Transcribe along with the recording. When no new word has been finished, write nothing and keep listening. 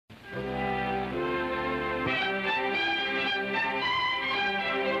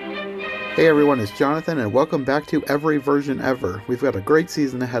Hey everyone, it's Jonathan, and welcome back to Every Version Ever. We've got a great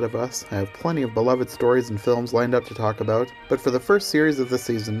season ahead of us. I have plenty of beloved stories and films lined up to talk about, but for the first series of the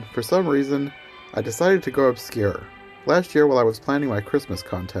season, for some reason, I decided to go obscure. Last year, while I was planning my Christmas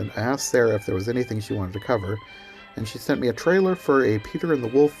content, I asked Sarah if there was anything she wanted to cover, and she sent me a trailer for a Peter and the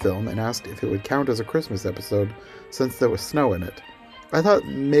Wolf film and asked if it would count as a Christmas episode since there was snow in it. I thought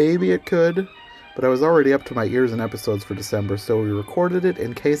maybe it could, but I was already up to my ears in episodes for December, so we recorded it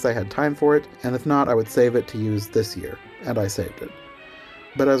in case I had time for it, and if not, I would save it to use this year. And I saved it.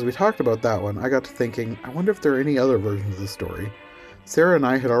 But as we talked about that one, I got to thinking, I wonder if there are any other versions of the story. Sarah and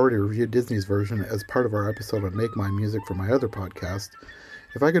I had already reviewed Disney's version as part of our episode on Make My Music for my other podcast.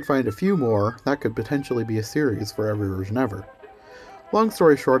 If I could find a few more, that could potentially be a series for Every Version Ever. Long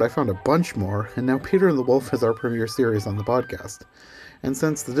story short, I found a bunch more, and now Peter and the Wolf is our premiere series on the podcast. And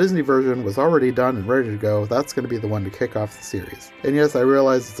since the Disney version was already done and ready to go, that's going to be the one to kick off the series. And yes, I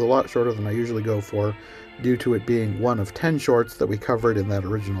realize it's a lot shorter than I usually go for, due to it being one of 10 shorts that we covered in that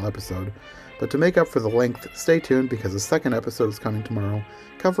original episode. But to make up for the length, stay tuned because a second episode is coming tomorrow,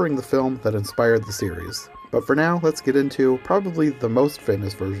 covering the film that inspired the series. But for now, let's get into probably the most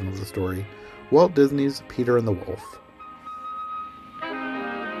famous version of the story, Walt Disney's Peter and the Wolf.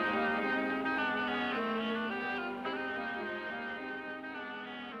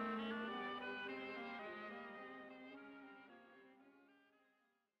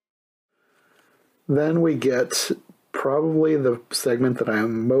 Then we get probably the segment that I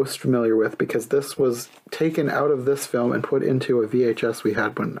am most familiar with, because this was taken out of this film and put into a VHS we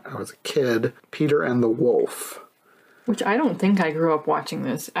had when I was a kid, Peter and the Wolf. Which I don't think I grew up watching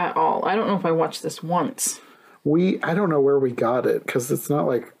this at all. I don't know if I watched this once. I don't know where we got it, because it's not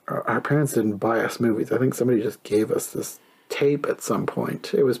like our parents didn't buy us movies. I think somebody just gave us this tape at some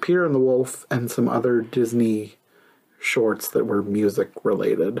point. It was Peter and the Wolf and some other Disney shorts that were music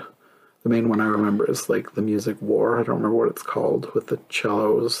related. The main one I remember is like the Music War. I don't remember what it's called, with the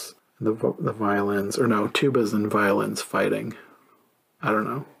cellos and the violins, or no, tubas and violins fighting. I don't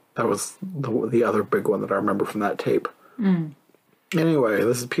know. That was the other big one that I remember from that tape. Anyway,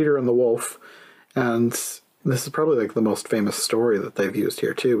 this is Peter and the Wolf, and this is probably like the most famous story that they've used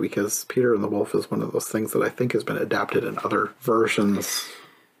here too, because Peter and the Wolf is one of those things that I think has been adapted in other versions.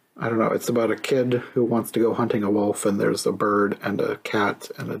 I don't know, it's about a kid who wants to go hunting a wolf, and there's a bird and a cat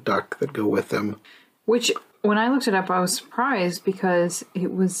and a duck that go with him. Which, when I looked it up, I was surprised because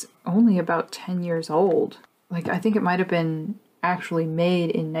it was only about 10 years old. Like, I think it might have been actually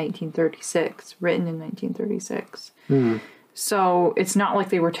made in 1936, written in 1936. So it's not like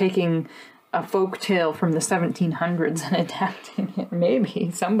they were taking a folk tale from the 1700s and adapting it.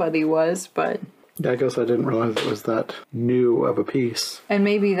 Maybe somebody was, but... Yeah, I guess I didn't realize it was that new of a piece. And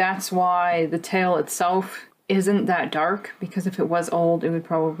maybe that's why the tale itself isn't that dark, because if it was old, it would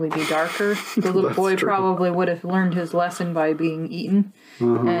probably be darker. The little boy probably would have learned his lesson by being eaten,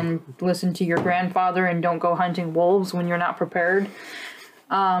 and listen to your grandfather and don't go hunting wolves when you're not prepared.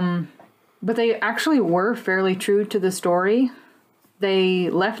 But they actually were fairly true to the story. They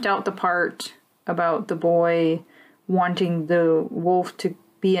left out the part about the boy wanting the wolf to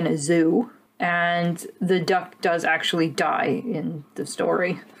be in a zoo. And the duck does actually die in the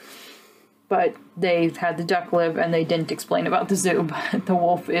story. But they had the duck live, and they didn't explain about the zoo. But the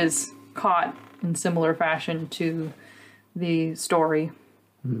wolf is caught in similar fashion to the story.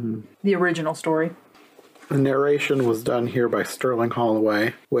 The original story. The narration was done here by Sterling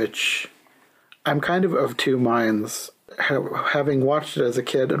Holloway, which I'm kind of two minds. Having watched it as a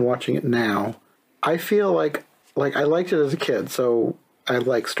kid and watching it now, I feel like I liked it as a kid, so I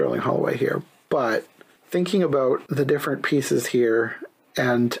like Sterling Holloway here. But thinking about the different pieces here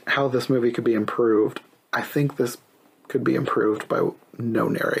and how this movie could be improved, I think this could be improved by no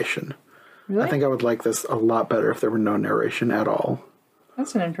narration. Really? I think I would like this a lot better if there were no narration at all.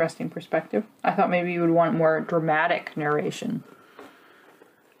 That's an interesting perspective. I thought maybe you would want more dramatic narration.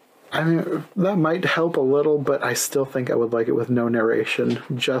 I mean, that might help a little, but I still think I would like it with no narration,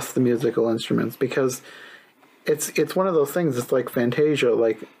 just the musical instruments, because... It's one of those things. It's like Fantasia,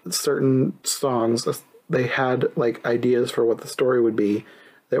 like certain songs, they had like ideas for what the story would be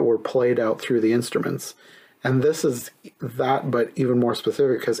that were played out through the instruments. And this is that, but even more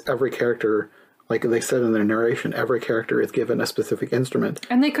specific, because every character, like they said in their narration, every character is given a specific instrument.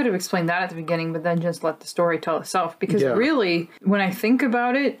 And they could have explained that at the beginning, but then just let the story tell itself. Because really, when I think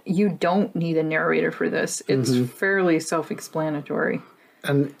about it, you don't need a narrator for this. It's fairly self-explanatory.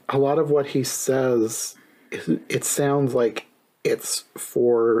 And a lot of what he says... It sounds like it's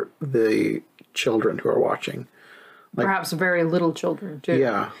for the children who are watching. Perhaps very little children, too.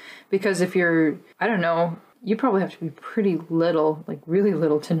 Yeah. Because if you're, I don't know, you probably have to be pretty little, like really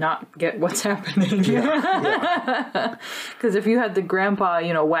little, to not get what's happening. Yeah. Because if you had the grandpa,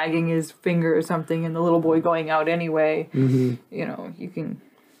 wagging his finger or something and the little boy going out anyway, you can...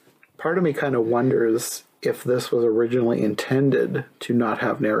 Part of me kind of wonders if this was originally intended to not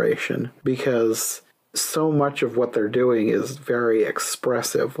have narration, because so much of what they're doing is very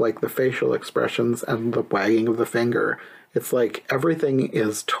expressive, like the facial expressions and the wagging of the finger. It's like everything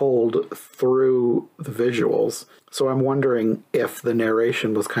is told through the visuals. So I'm wondering if the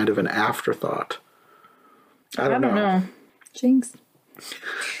narration was kind of an afterthought. I don't know. Jinx.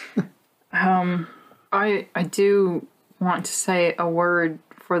 I do want to say a word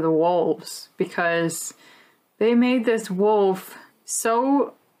for the wolves, because they made this wolf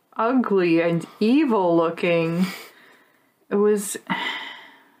so ugly and evil looking. It was...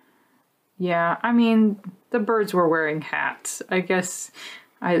 Yeah, I mean, the birds were wearing hats. I guess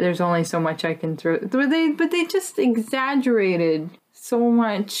there's only so much I can throw. But they just exaggerated so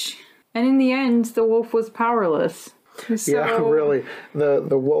much. And in the end, the wolf was powerless. So, yeah, really.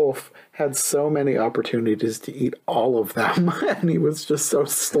 The wolf had so many opportunities to eat all of them, and he was just so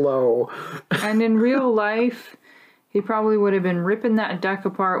slow. And in real life, he probably would have been ripping that duck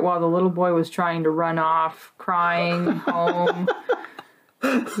apart while the little boy was trying to run off, crying home.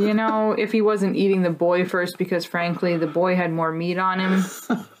 If he wasn't eating the boy first, because frankly, the boy had more meat on him.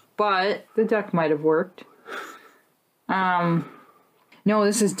 But the duck might have worked. No,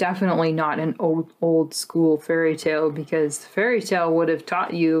 this is definitely not an old school fairy tale, because the fairy tale would have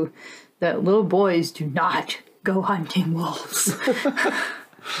taught you that little boys do not go hunting wolves.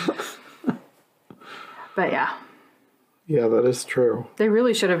 But yeah. Yeah, that is true. They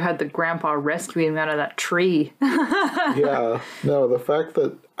really should have had the grandpa rescue him out of that tree. Yeah. No, the fact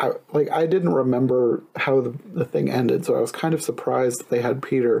that I didn't remember how the thing ended, so I was kind of surprised that they had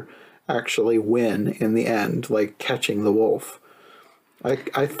Peter actually win in the end, like catching the wolf.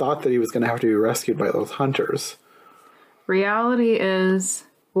 I thought that he was going to have to be rescued by those hunters. Reality is,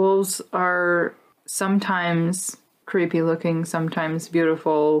 wolves are sometimes creepy looking, sometimes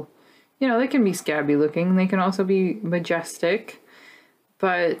beautiful. They can be scabby looking. They can also be majestic.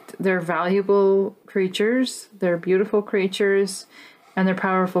 But they're valuable creatures. They're beautiful creatures. And they're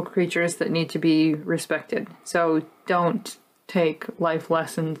powerful creatures that need to be respected. So don't take life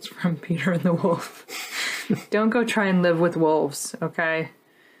lessons from Peter and the Wolf. Don't go try and live with wolves, okay?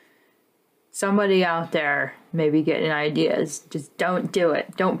 Somebody out there may be getting ideas. Just don't do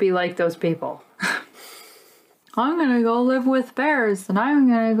it. Don't be like those people. I'm gonna go live with bears, and I'm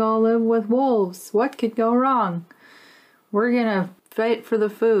gonna go live with wolves. What could go wrong? We're gonna fight for the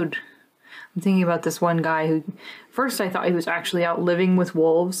food. I'm thinking about this one guy who, first I thought he was actually out living with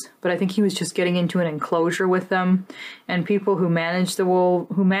wolves, but I think he was just getting into an enclosure with them, and people who manage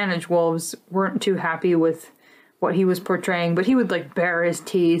wolves weren't too happy with what he was portraying, but he would like bare his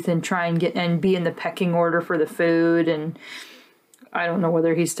teeth and try and be in the pecking order for the food, and I don't know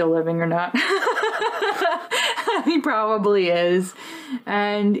whether he's still living or not. He probably is.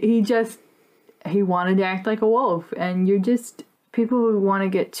 And he wanted to act like a wolf. And people who want to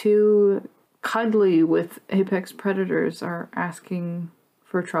get too cuddly with apex predators are asking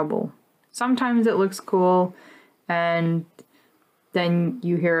for trouble. Sometimes it looks cool, and then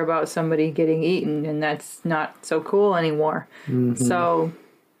you hear about somebody getting eaten, and that's not so cool anymore. Mm-hmm. So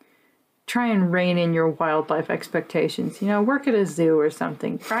try and rein in your wildlife expectations. Work at a zoo or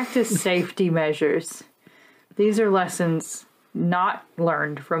something. Practice safety measures. These are lessons not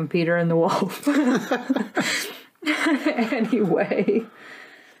learned from Peter and the Wolf. Anyway.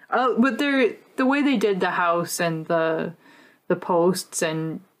 But the way they did the house and the posts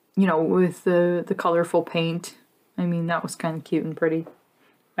and, with the colorful paint, I mean, that was kind of cute and pretty.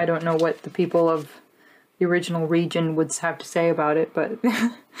 I don't know what the people of the original region would have to say about it, but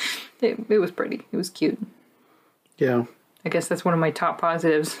it was pretty. It was cute. Yeah. I guess that's one of my top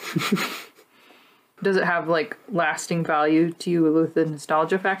positives. Does it have, lasting value to you with the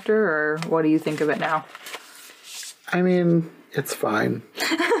nostalgia factor, or what do you think of it now? I mean, it's fine.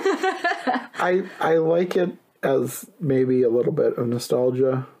 I like it as maybe a little bit of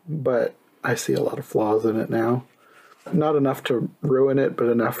nostalgia, but I see a lot of flaws in it now. Not enough to ruin it, but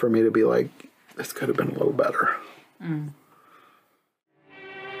enough for me to be like, this could have been a little better. Mm.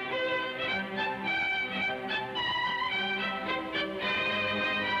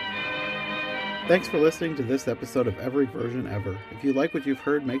 Thanks for listening to this episode of Every Version Ever. If you like what you've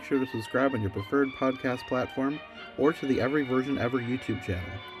heard, make sure to subscribe on your preferred podcast platform or to the Every Version Ever YouTube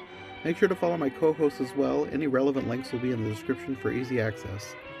channel. Make sure to follow my co-hosts as well. Any relevant links will be in the description for easy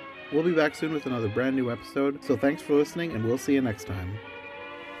access. We'll be back soon with another brand new episode, so thanks for listening, and we'll see you next time.